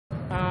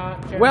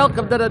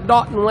Welcome to the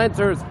Norton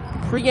Lancers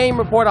pregame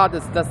report on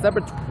this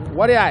December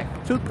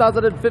 29th,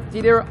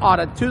 2015 here on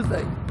a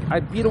Tuesday.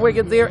 I'm Peter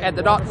Wiggins here, and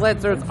the Norton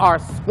Lancers are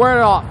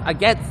squaring off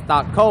against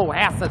the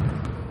Cohasset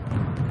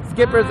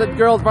Skippers and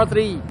Girls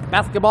Varsity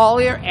Basketball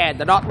here, and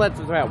the Norton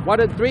Lancers are at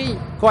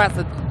 1-3,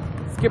 Cohasset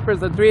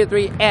Skippers at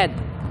 3-3, and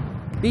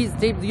these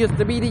teams used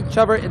to meet each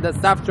other in the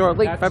South Shore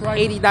League from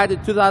 89 to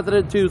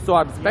 2002, so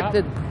I'm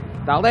expecting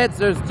the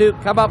Lancers to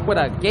come up with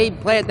a game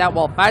plan that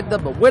will find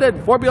them a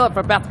winning formula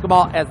for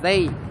basketball, as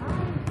they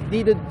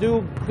need to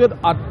do good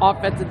on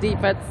offense and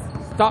defense,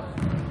 top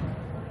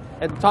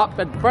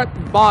and front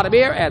and bottom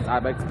here, as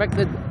I'm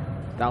expecting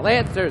the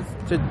Lancers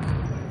to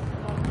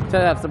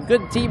have some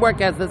good teamwork,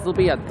 as this will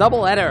be a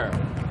doubleheader.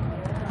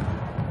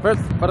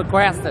 First for the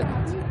Cohasset,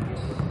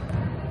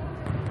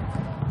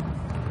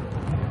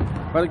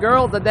 for the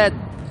girls, and then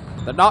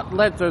the Norton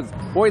Lancers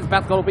boys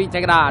basketball will be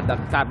taking on the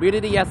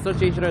Community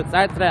Association of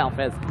Science and Health.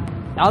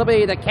 That'll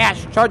be the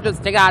Cash Chargers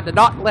taking on the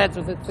Norton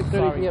Lancers at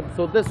 6:30 p.m.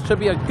 So this should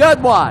be a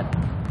good one.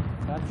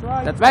 That's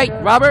right. That's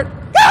right, Robert.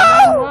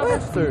 Go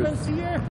Lancers!